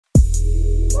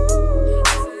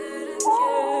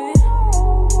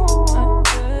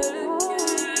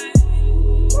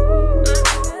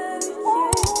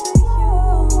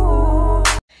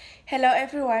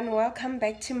everyone, welcome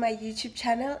back to my YouTube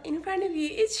channel. In front of you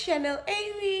it's channel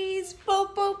Aries.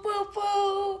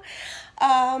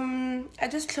 I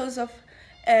just closed off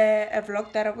a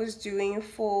vlog that I was doing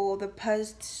for the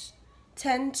past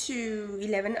 10 to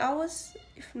 11 hours,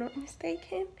 if not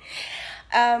mistaken.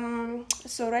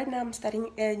 So right now I'm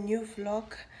starting a new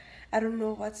vlog. I don't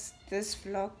know what's this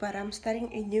vlog, but I'm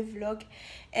starting a new vlog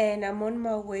and I'm on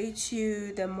my way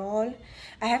to the mall.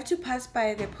 I have to pass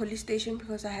by the police station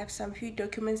because I have some few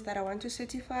documents that I want to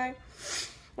certify,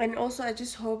 and also I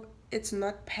just hope it's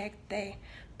not packed there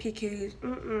because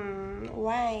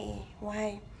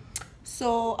why.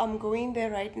 So I'm going there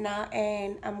right now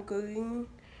and I'm going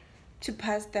to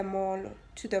pass the mall,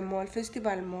 to the mall,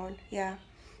 festival mall. Yeah,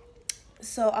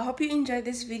 so I hope you enjoyed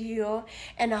this video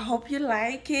and I hope you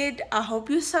like it. I hope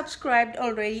you subscribed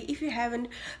already. If you haven't,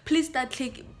 please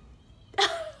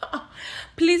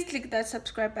please click that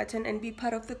subscribe button and be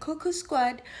part of the Coco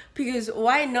Squad, because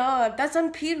why not? That's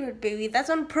on period, baby.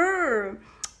 That's on per.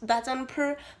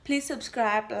 Please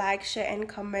subscribe, like, share and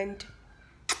comment.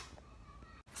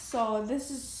 So this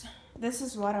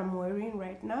is what I'm wearing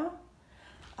right now.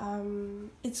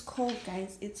 It's cold,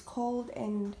 guys. It's cold,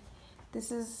 and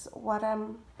this is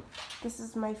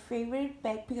my favorite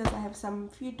bag because I have some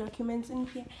few documents in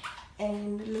here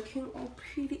and looking all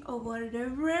pretty or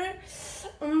whatever.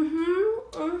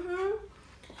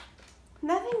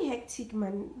 Nothing hectic,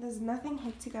 man. There's nothing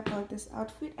hectic about this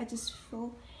outfit. I just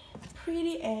feel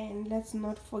pretty. And let's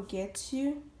not forget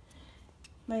to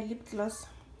my lip gloss.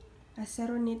 I said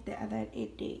on it the other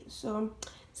 8 days. So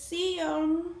see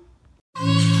you.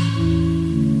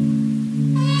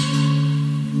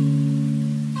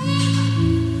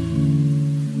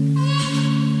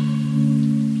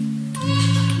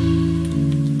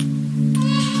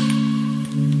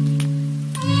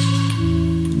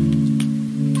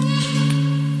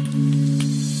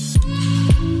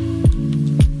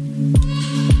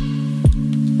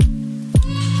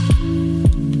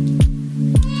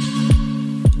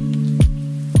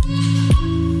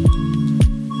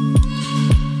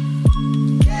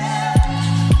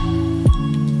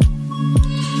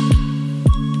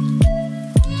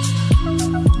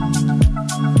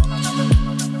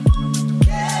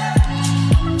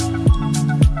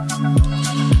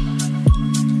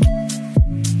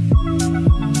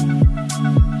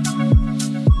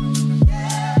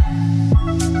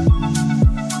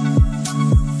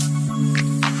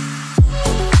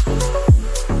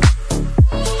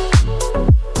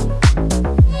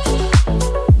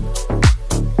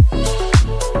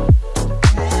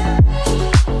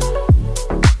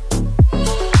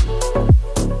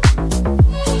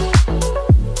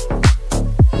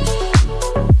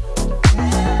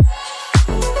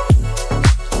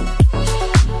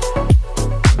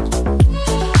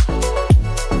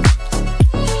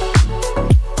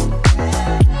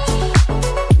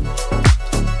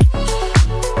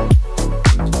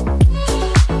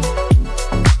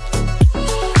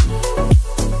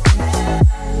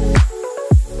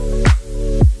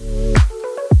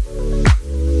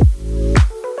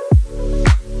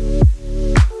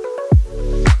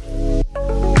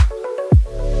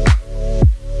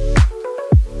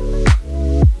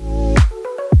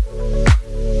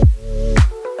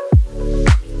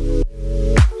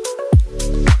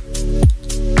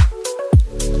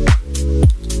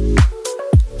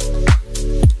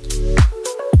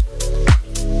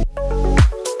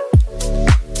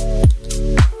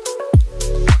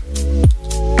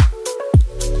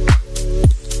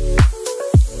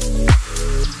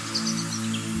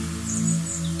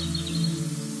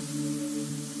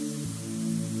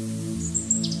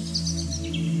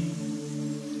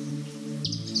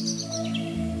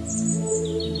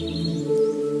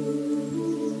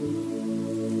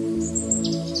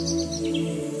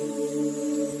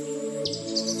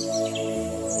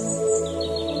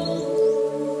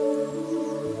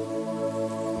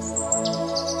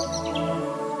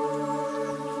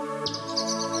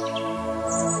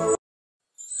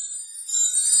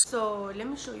 So let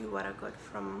me show you what I got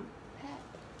from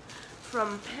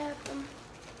Pep.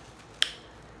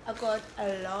 I got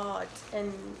a lot,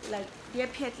 and like I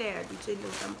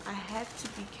have to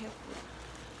be careful.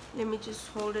 Let me just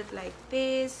hold it like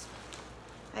this.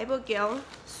 Girl.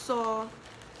 So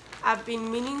I've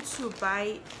been meaning to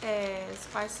buy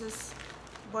spices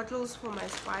bottles for my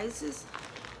spices,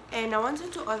 and I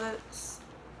wanted to order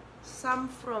some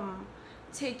from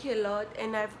Take a Lot,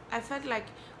 and I felt like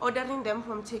ordering them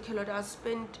from Take a Lot I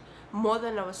spent more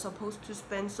than I was supposed to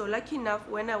spend. So lucky enough,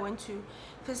 when I went to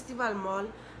Festival Mall,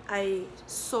 I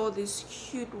saw these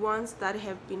cute ones that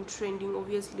have been trending.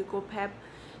 Obviously, go Pep.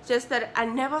 Just that I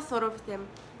never thought of them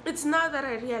it's now that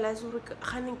I realize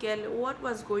what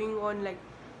was going on, like,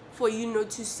 for you not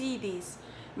to see this.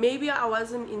 Maybe I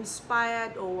wasn't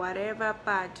inspired or whatever,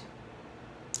 but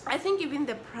I think even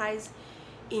the price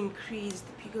increased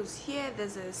because here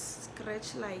there's a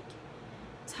scratch like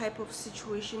type of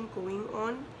situation going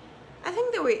on. I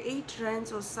think there were 8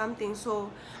 rands or something,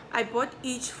 so I bought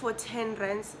each for 10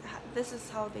 rands. This is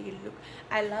how they look.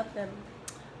 I love them.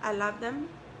 I love them.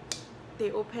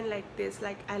 They open like this.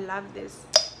 Like, I love this,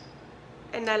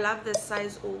 and I love the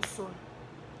size also.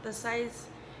 The size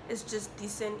is just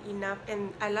decent enough,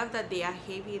 and I love that they are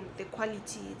heavy and the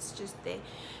quality, it's just there.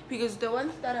 Because the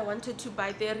ones that I wanted to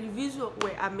buy, their reviews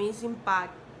were amazing,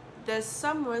 but there's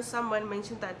somewhere someone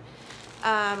mentioned that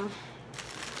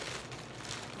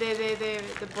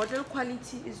the bottle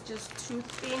quality is just too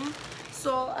thin.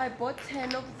 So I bought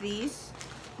 10 of these.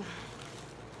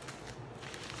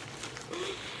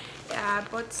 Yeah, I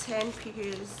bought 10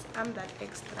 because I'm that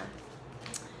extra.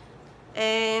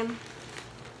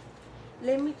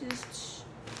 Let me just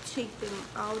take them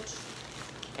out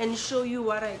and show you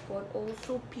what I got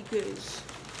also, because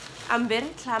I'm very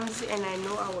clumsy and I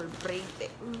know I will break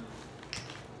them.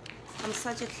 I'm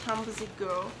such a clumsy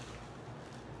girl.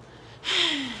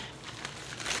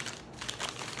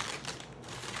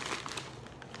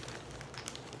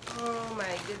 Oh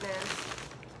my goodness,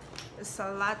 it's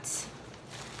a lot.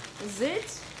 Is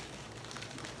it?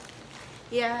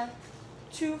 Yeah,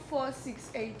 2, 4, 6,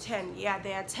 8, 10. Yeah,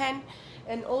 they are 10.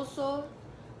 And also,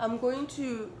 I'm going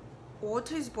to,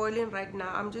 water is boiling right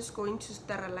now. I'm just going to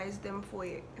sterilize them for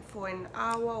an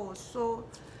hour or so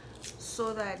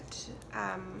that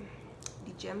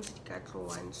the germs get low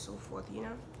and so forth, you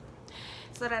know,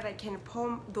 so that I can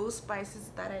pour those spices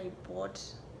that I bought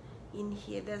in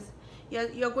here.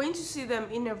 You're going to see them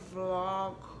in a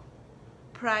vlog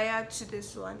prior to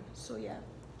this one. So yeah,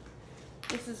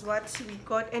 this is what we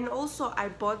got. And also I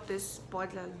bought this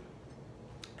bottle.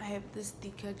 I have this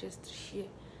sticker just here.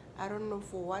 I don't know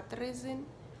for what reason,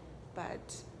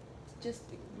 but just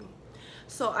me.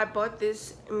 So I bought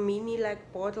this mini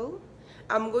like bottle.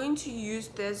 I'm going to use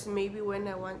this maybe when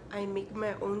I make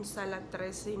my own salad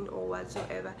dressing or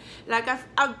whatsoever. Like,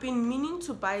 I've been meaning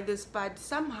to buy this, but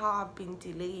somehow I've been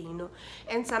delaying, you know.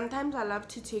 And sometimes I love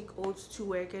to take oats to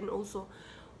work, and also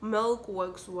milk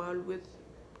works well with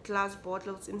glass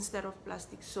bottles instead of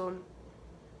plastic. So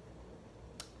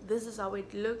this is how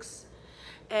it looks,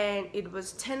 and it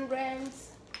was 10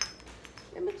 rands.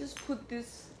 Let me just put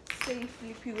this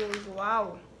safely because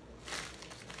wow.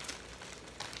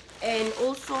 And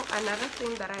also another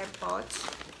thing that I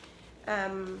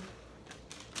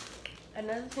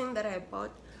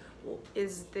bought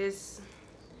is this.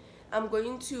 I'm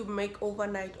going to make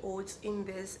overnight oats in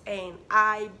this, and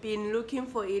I've been looking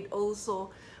for it also.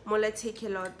 Mola take a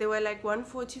lot. They were like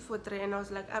 140 for 3, and I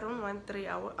was like, I don't want 3,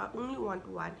 I only want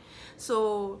 1.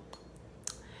 So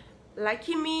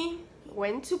lucky me,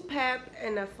 went to Pep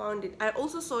and I found it. I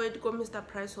also saw it go Mr.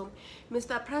 Price Home.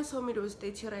 Mr. Price Home, it was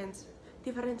 30 rands.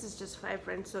 Difference is just 5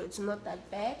 rands, so it's not that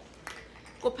bad.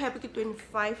 Go Pep, get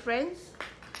 25 rands.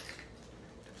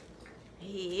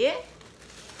 Here.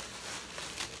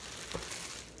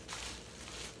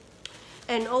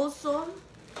 And also,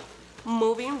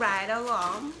 moving right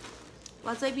along,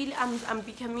 I'm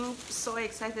becoming so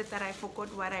excited that I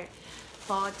forgot what I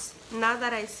bought. Now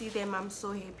that I see them, I'm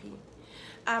so happy.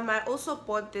 I also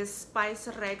bought this spice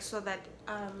rack so that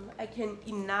I can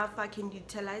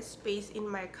utilize space in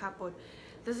my cupboard.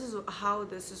 This is how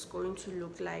this is going to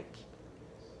look like.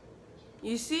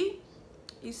 You see,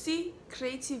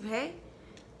 creative, hey?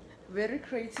 Very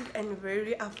creative and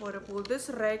very affordable. This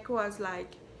rack was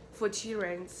like 40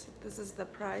 rands. This is the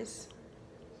price.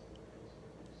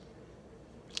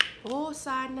 Oh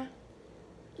sana,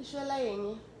 kishwela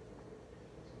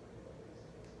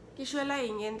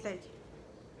yenye like.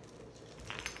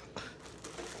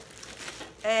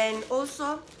 And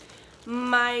also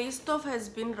my stove has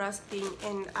been rusting,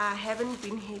 and I haven't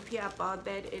been happy about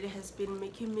that. It has been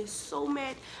making me so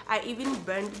mad. I even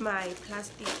burned my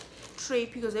plastic tray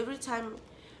because every time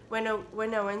when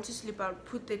I went to sleep, I'll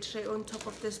put the tray on top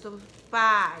of the stove.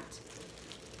 But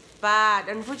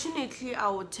unfortunately I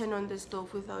would turn on the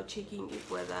stove without checking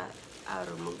whether I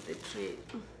removed the tray.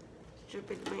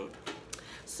 Stupid me.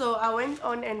 So I went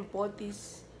on and bought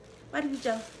these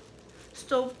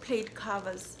stove plate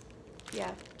covers.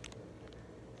 Yeah,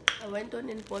 I went on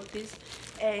and bought this,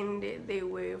 and they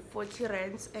were 40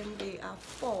 rands, and they are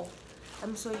 4.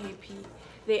 I'm so happy.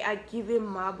 They are giving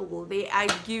marble. They are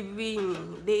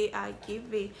giving.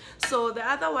 So the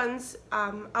other ones,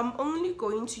 I'm only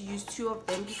going to use 2 of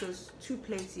them because 2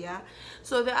 plates, yeah.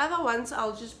 So the other ones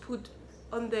I'll just put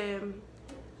on the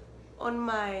on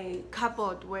my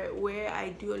cupboard where I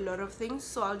do a lot of things,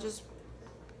 so I'll just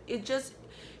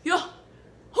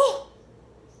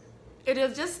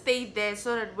it'll just stay there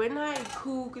so that when I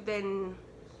cook, then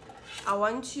I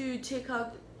want to take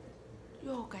out.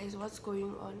 Yo guys, what's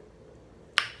going on?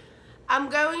 I'm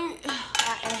going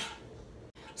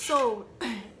so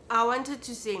I wanted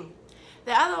to say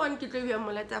the other one ke tlo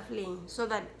molata flame, so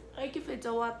that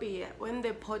when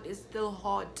the pot is still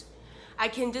hot, I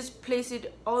can just place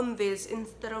it on this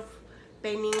instead of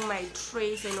burning my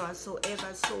trays and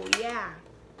whatsoever. So yeah,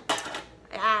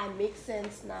 it makes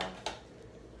sense now.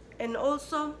 And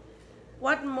also,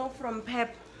 what more from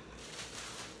Pep?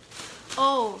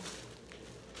 Oh,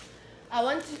 I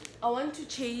want to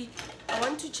change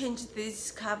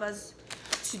these covers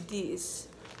to this.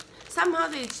 Somehow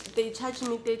they charge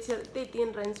me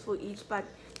 13 rands for each, but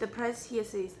the price here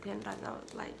says 10 rand. I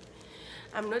was like,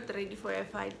 I'm not ready for a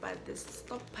fight, but this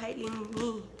stop piling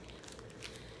me.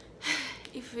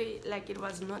 If it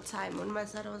was not time on my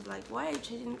side, I was like, why are you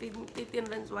charging 13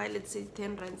 rands while it says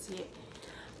 10 rands here?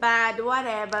 But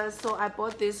whatever. So I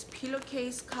bought these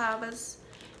pillowcase covers,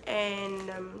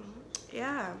 and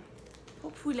yeah,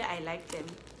 hopefully I like them.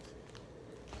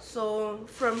 So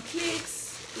from Clicks,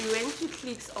 we went to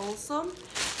Clicks also.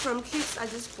 From Clicks, I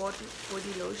just bought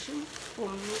body lotion for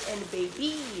me and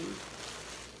baby.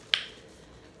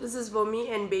 This is for me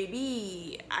and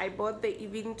baby. I bought the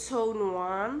even tone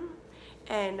one,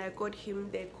 and I got him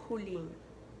the cooling,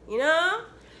 you know,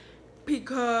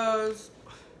 because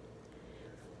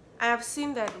I have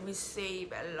seen that we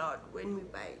save a lot when we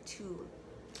buy two.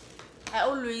 I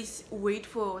always wait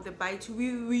for the buy two.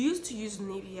 We used to use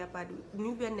Nivea, but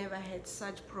Nivea never had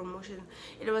such promotion.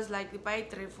 It was like the buy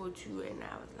 3 for 2, and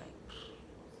I was like,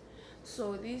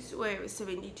 so these were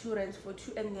 72 rands for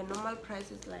 2, and the normal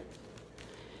price is like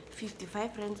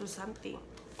 55 rands or something.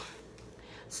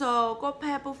 So go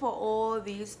Pepper for all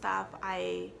this stuff.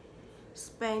 I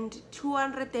spent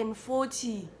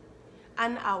 240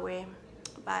 an hour,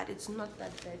 but it's not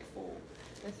that bad for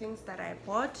the things that I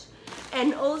bought.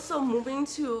 And also moving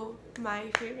to my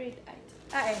favorite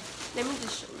item. Let me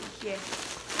just show you here.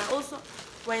 I also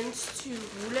went to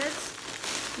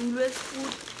Woolworths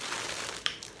Food.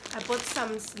 I bought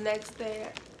some snacks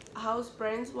there, house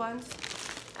brands ones.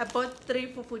 I bought 3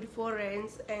 for 44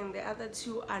 rands, and the other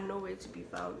 2 are nowhere to be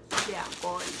found. They are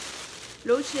gone.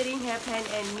 Load shedding happened,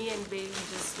 and me and baby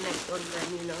just snacked on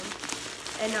them, you know.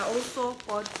 And I also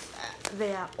bought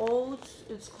their oats.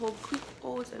 It's called quick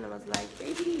oats, and I was like,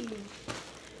 baby,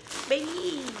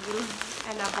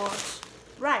 and I bought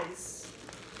rice.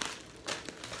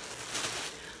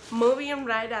 Moving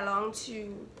right along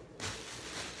to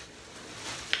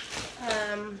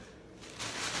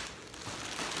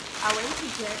I went to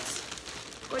Jet.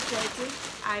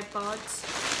 I bought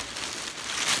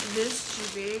this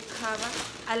duvet cover.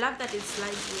 I love that it's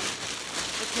lightweight.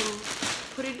 I can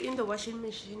put it in the washing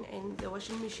machine, and the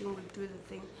washing machine will do the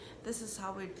thing. This is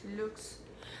how it looks.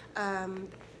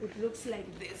 It looks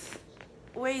like this.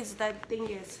 Where is that thing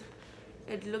is?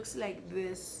 It looks like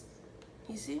this.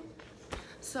 You see?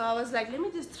 So I was like, let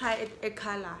me just try a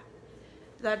color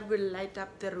that will light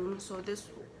up the room. So this,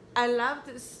 I love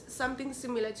this, something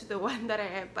similar to the one that I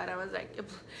have, but I was like,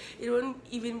 it won't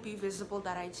even be visible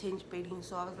that I changed bedding.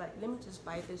 So I was like, let me just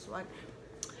buy this one.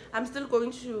 I'm still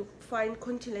going to find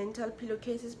continental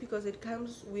pillowcases because it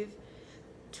comes with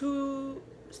 2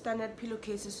 standard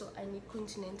pillowcases, so I need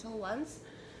continental ones.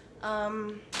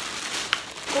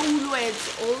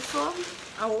 Woolworths also.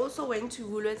 I also went to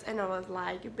Woolworths, and I was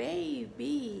like,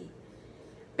 baby,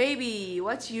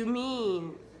 what you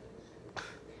mean?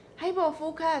 Hey, but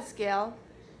focus, girl.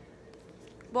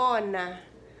 Bona,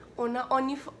 Ona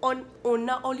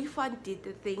Oliphant did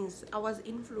the things. I was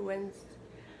influenced,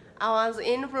 la.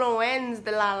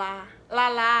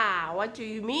 What do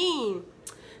you mean?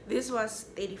 This was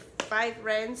 35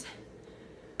 rands.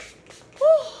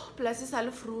 Plus it's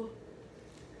all through.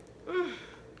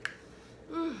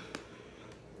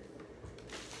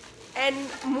 And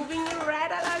moving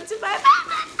right along to my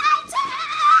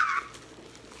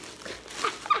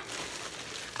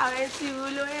I went to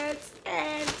Woolworths,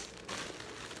 and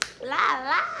la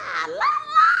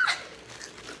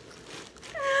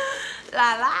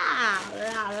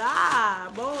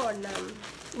bon,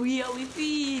 we are with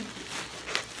it.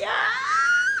 Yeah.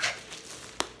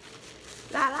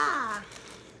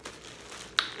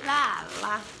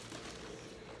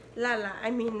 La,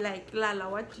 I mean, like, Lala,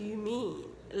 what do you mean?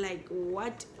 Like,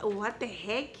 what the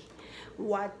heck?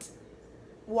 What?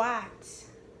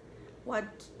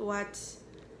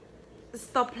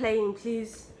 Stop playing,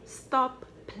 please. Stop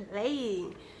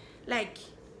playing. Like,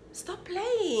 stop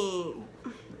playing.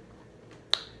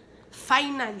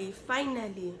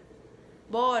 finally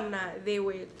bona, they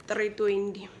were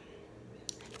 320.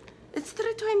 It's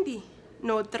 320,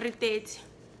 no, 330.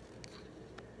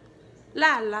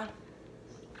 Lala,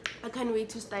 I can't wait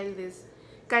to style this.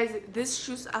 Guys, these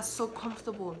shoes are so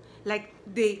comfortable. Like,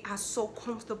 they are so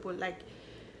comfortable. Like,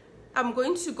 I'm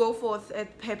going to go for a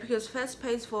pair because first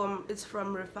pair is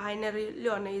from Refinery.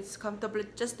 Leona, it's comfortable.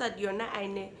 Just that Yona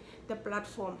I the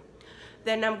platform.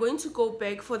 Then I'm going to go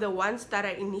back for the ones that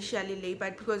I initially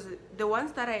labeled, because the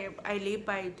ones that I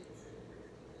labeled,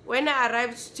 when I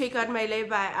arrived to take out my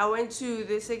label, I went to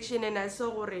the section and I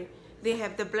saw they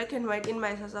have the black and white in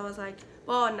my house. I was like,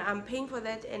 bon, I'm paying for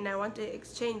that and I want to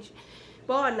exchange.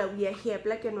 Bon, we are here,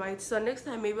 black and white. So next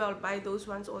time maybe I'll buy those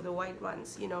ones or the white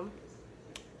ones, you know.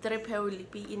 3 pair will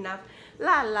be enough.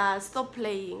 La, stop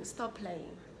playing.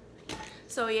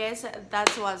 So yes,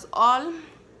 that was all.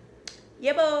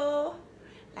 Yebo.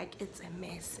 Like, it's a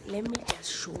mess. Let me just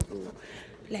show you.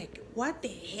 Like, what the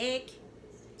heck?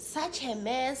 Such a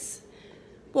mess.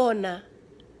 Bona.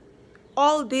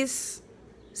 All this.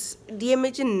 Do you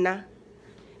imagine?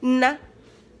 Nah.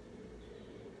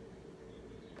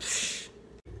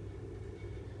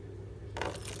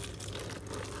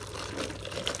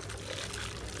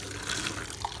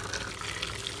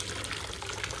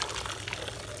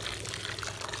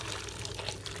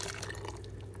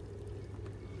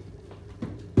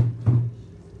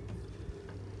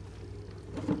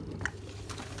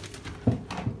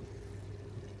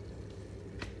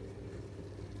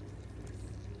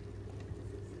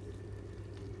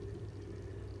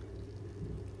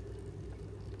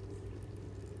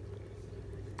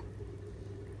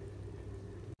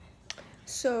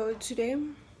 So today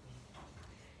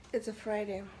it's a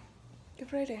Friday.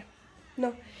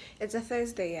 No, it's a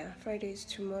Thursday. Yeah, Friday is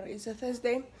tomorrow. It's a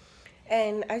Thursday,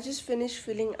 and I just finished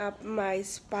filling up my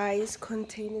spice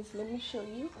containers. Let me show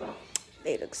you.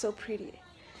 They look so pretty.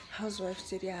 Housewife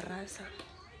City Arasa.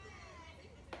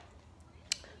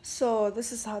 So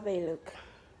this is how they look.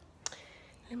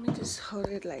 Let me just hold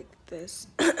it like this.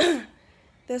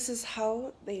 This is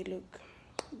how they look.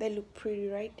 They look pretty,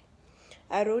 right?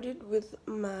 I wrote it with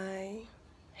my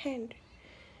hand.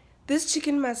 This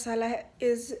chicken masala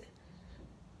is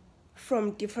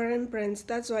from different brands.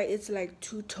 That's why it's like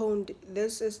two-toned.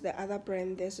 This is the other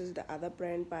brand, this is the other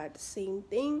brand, but same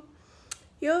thing.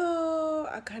 Yo,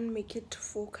 I can't make it to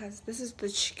focus. This is the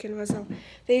chicken masala.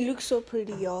 They look so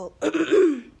pretty, y'all.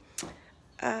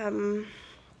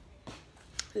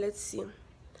 Let's see.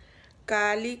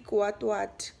 Garlic,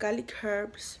 garlic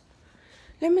herbs.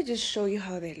 Let me just show you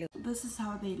how they look. This is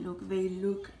how they look. They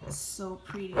look so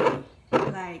pretty.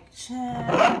 Like,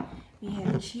 we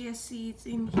have chia seeds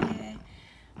in here.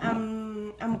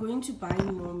 I'm going to buy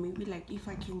more. Maybe like if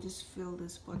I can just fill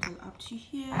this bottle up to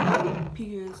here,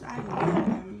 because I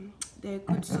know they're a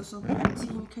good source of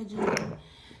protein.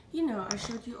 You know, I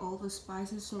showed you all the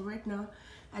spices. So right now,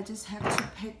 I just have to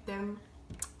pack them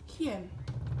here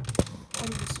on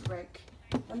this rack.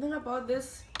 One thing about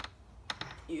this.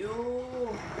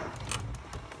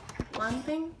 One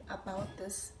thing about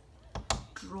this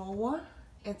drawer,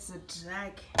 it's a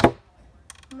drag. Oh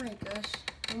my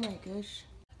gosh.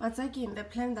 But again, the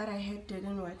plan that I had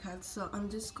didn't work out, so I'm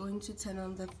just going to turn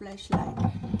on the flashlight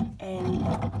and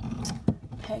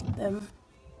pack them.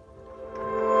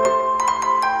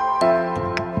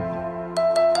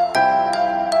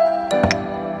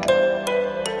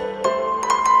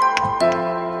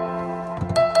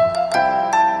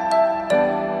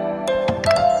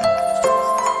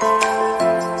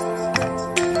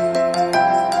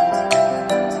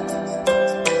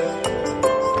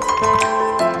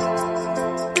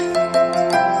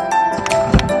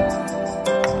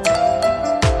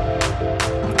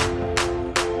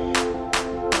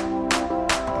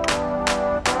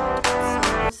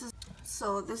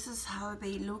 So this is how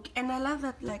they look, and I love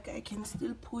that like I can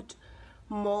still put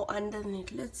more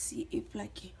underneath. Let's see if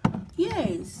like,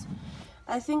 yes,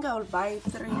 I think I'll buy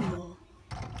 3 more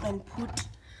and put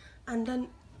under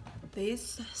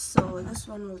this. So this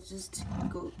one will just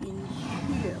go in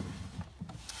here,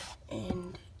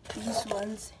 and these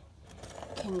ones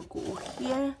can go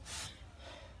here.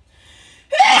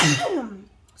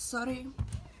 Sorry.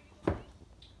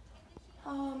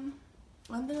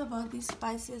 One thing about these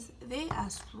spices, they are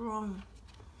strong.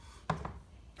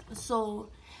 So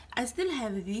I still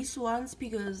have these ones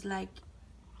because like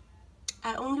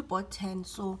I only bought 10,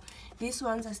 so these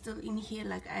ones are still in here.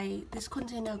 Like this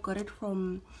container I got it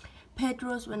from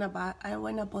Pedro's when I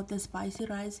bought the spicy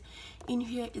rice. In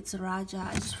here it's Raja.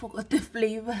 I just forgot the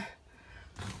flavor,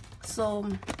 so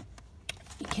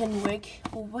it can work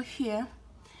over here.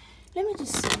 Let me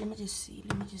just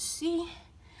see.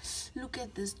 Look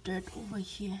at this dirt over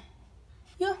here.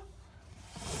 Yeah,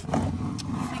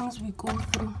 things we go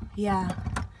through. Yeah,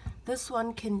 this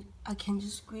one I can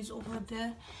just squeeze over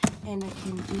there, and I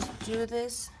can just do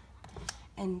this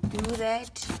and do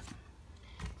that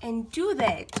and do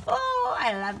that. Oh,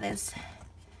 I love this.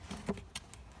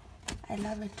 I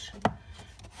love it.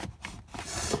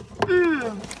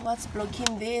 What's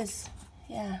blocking this?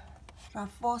 Yeah,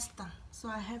 Rafosta. So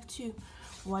I have to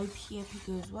wipe here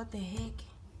because what the heck?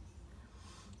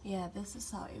 Yeah, this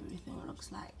is how everything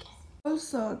looks like.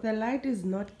 Also, the light is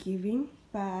not giving,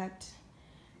 but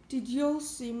did you all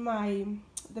see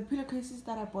the pillowcases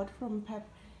that I bought from Pep?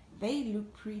 They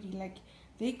look pretty, like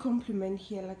they complement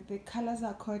here, like the colors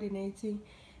are coordinating,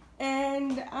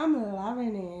 and I'm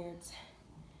loving it.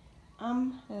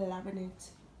 I'm loving it.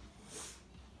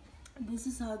 This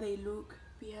is how they look.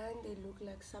 Behind they look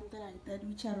like something like that,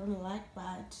 which I don't like,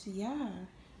 but yeah,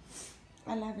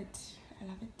 I love it. I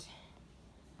love it.